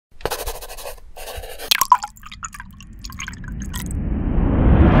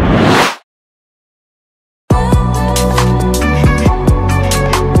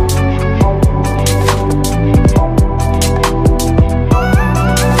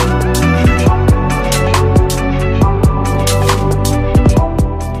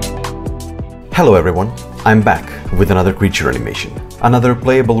Hello everyone, I'm back with another creature animation. Another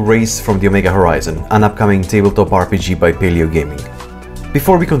playable race from the Omega Horizon, an upcoming tabletop RPG by Paleo Gaming.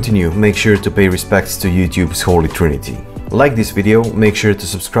 Before we continue, make sure to pay respects to YouTube's Holy Trinity. Like this video, make sure to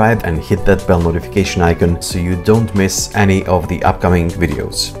subscribe and hit that bell notification icon so you don't miss any of the upcoming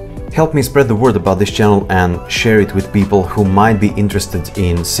videos. Help me spread the word about this channel and share it with people who might be interested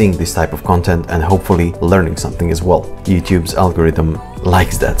in seeing this type of content and hopefully learning something as well. YouTube's algorithm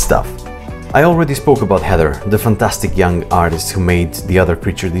likes that stuff. I already spoke about Heather, the fantastic young artist who made the other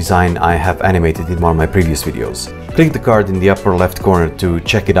creature design I have animated in one of my previous videos. Click the card in the upper left corner to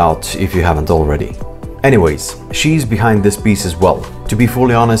check it out if you haven't already. Anyways, she's behind this piece as well. To be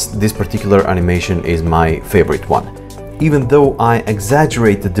fully honest, this particular animation is my favorite one. Even though I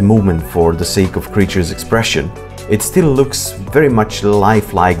exaggerated the movement for the sake of creature's expression, it still looks very much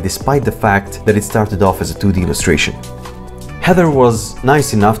lifelike despite the fact that it started off as a 2D illustration. Heather was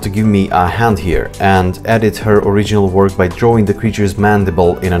nice enough to give me a hand here and added her original work by drawing the creature's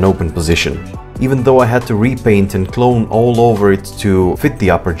mandible in an open position. Even though I had to repaint and clone all over it to fit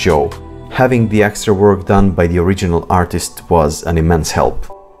the upper jaw, having the extra work done by the original artist was an immense help.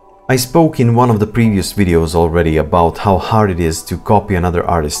 I spoke in one of the previous videos already about how hard it is to copy another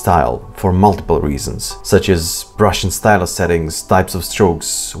artist's style for multiple reasons, such as brush and stylus settings, types of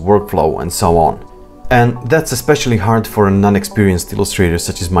strokes, workflow, and so on. And that's especially hard for a non-experienced illustrator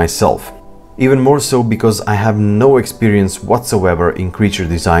such as myself. Even more so because I have no experience whatsoever in creature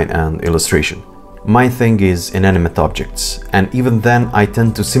design and illustration. My thing is inanimate objects, and even then I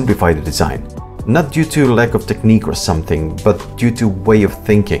tend to simplify the design. Not due to lack of technique or something, but due to way of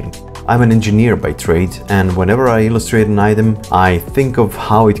thinking. I'm an engineer by trade, and whenever I illustrate an item, I think of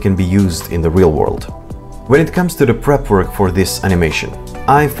how it can be used in the real world. When it comes to the prep work for this animation,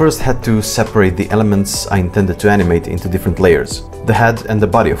 I first had to separate the elements I intended to animate into different layers. The head and the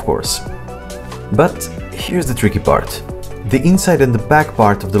body, of course. But here's the tricky part. The inside and the back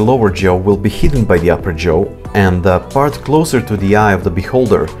part of the lower jaw will be hidden by the upper jaw, and the part closer to the eye of the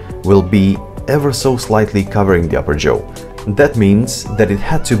beholder will be ever so slightly covering the upper jaw. That means that it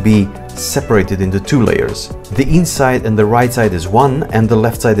had to be separated into two layers. The inside and the right side is one and the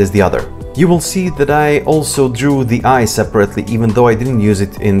left side is the other. You will see that I also drew the eye separately, even though I didn't use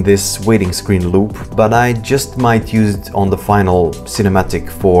it in this waiting screen loop, but I just might use it on the final cinematic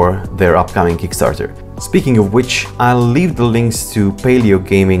for their upcoming Kickstarter. Speaking of which, I'll leave the links to Paleo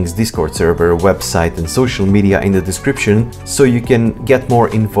Gaming's Discord server, website and social media in the description so you can get more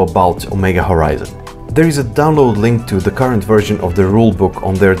info about Omega Horizon. There is a download link to the current version of the rulebook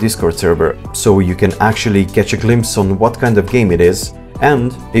on their Discord server, so you can actually catch a glimpse on what kind of game it is,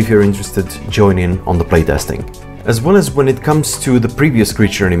 and if you're interested, join in on the playtesting. As well as when it comes to the previous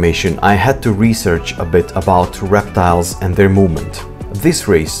creature animation, I had to research a bit about reptiles and their movement. This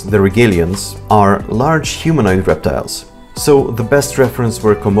race, the Regalians, are large humanoid reptiles, so the best reference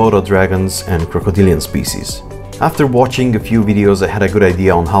were Komodo dragons and crocodilian species. After watching a few videos, I had a good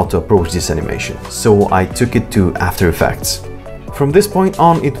idea on how to approach this animation, so I took it to After Effects. From this point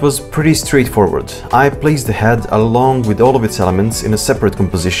on, it was pretty straightforward. I placed the head along with all of its elements in a separate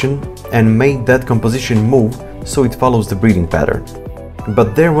composition and made that composition move so it follows the breathing pattern.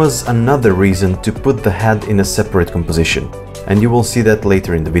 But there was another reason to put the head in a separate composition, and you will see that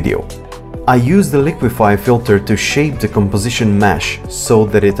later in the video. I used the liquify filter to shape the composition mesh so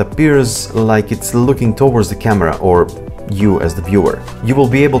that it appears like it's looking towards the camera or you as the viewer. You will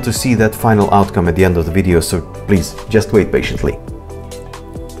be able to see that final outcome at the end of the video, so please just wait patiently.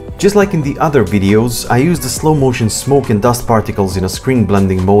 Just like in the other videos, I used the slow motion smoke and dust particles in a screen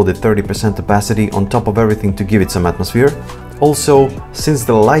blending mode at 30% opacity on top of everything to give it some atmosphere. Also, since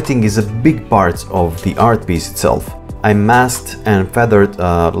the lighting is a big part of the art piece itself, I masked and feathered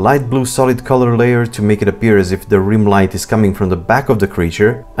a light blue solid color layer to make it appear as if the rim light is coming from the back of the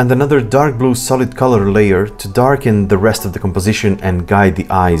creature, and another dark blue solid color layer to darken the rest of the composition and guide the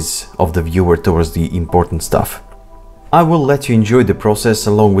eyes of the viewer towards the important stuff. I will let you enjoy the process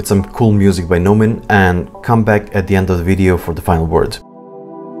along with some cool music by Nomyn and come back at the end of the video for the final word.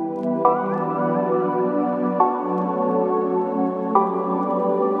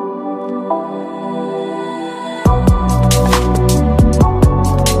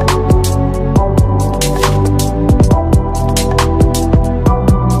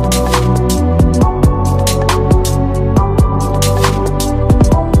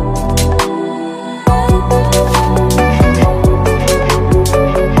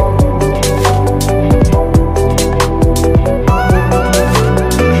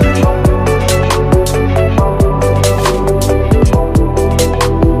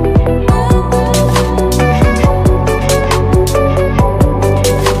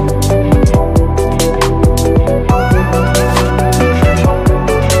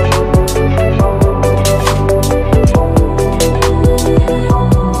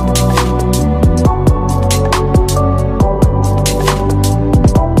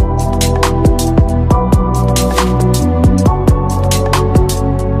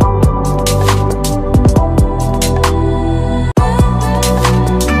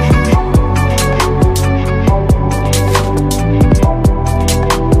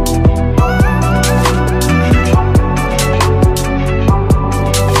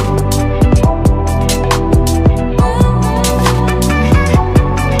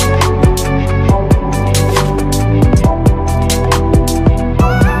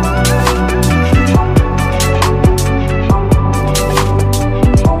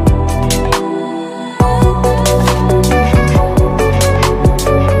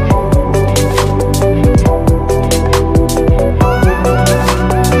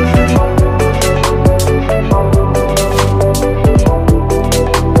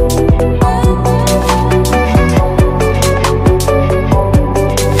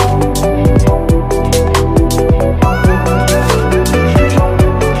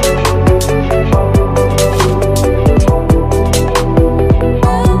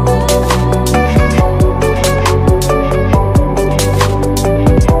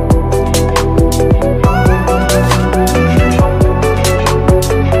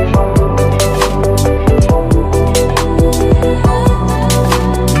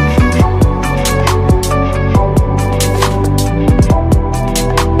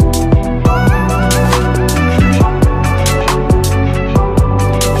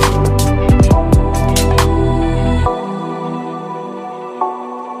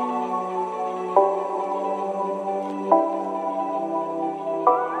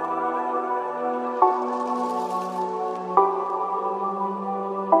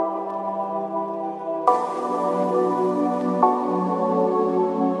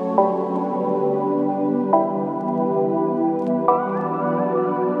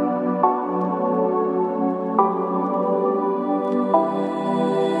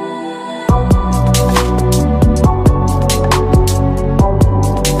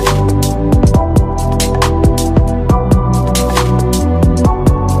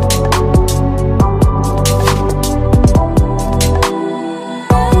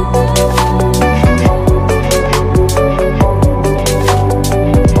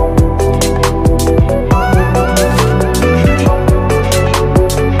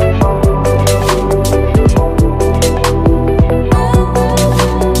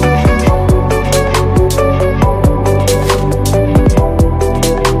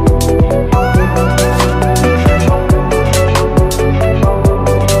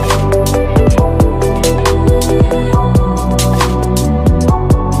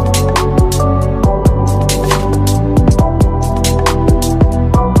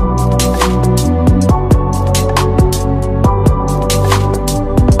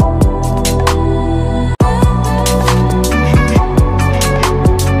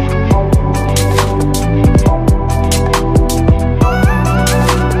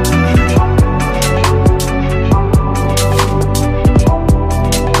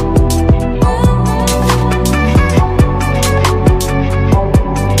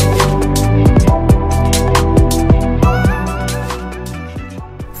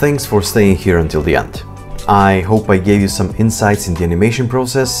 thanks for staying here until the end. I hope I gave you some insights in the animation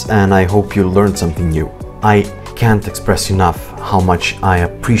process, and I hope you learned something new. I can't express enough how much I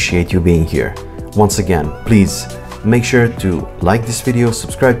appreciate you being here. Once again, please make sure to like this video,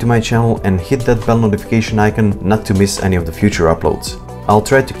 subscribe to my channel, and hit that bell notification icon not to miss any of the future uploads. I'll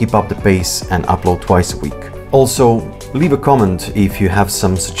try to keep up the pace and upload twice a week. Also, leave a comment if you have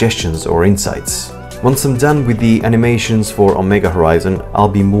some suggestions or insights. Once I'm done with the animations for Omega Horizon, I'll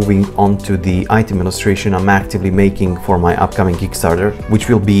be moving on to the item illustration I'm actively making for my upcoming Kickstarter, which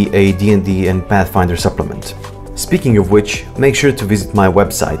will be a D&D and Pathfinder supplement. Speaking of which, make sure to visit my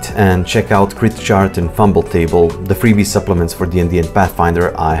website and check out Crit Chart and Fumble Table, the freebie supplements for D&D and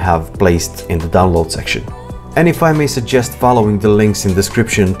Pathfinder I have placed in the download section. And if I may suggest following the links in the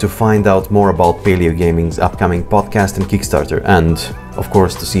description to find out more about Paleo Gaming's upcoming podcast and Kickstarter, and of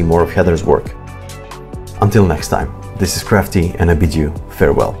course to see more of Heather's work. Until next time, this is Crafty and I bid you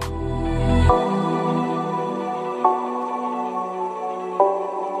farewell.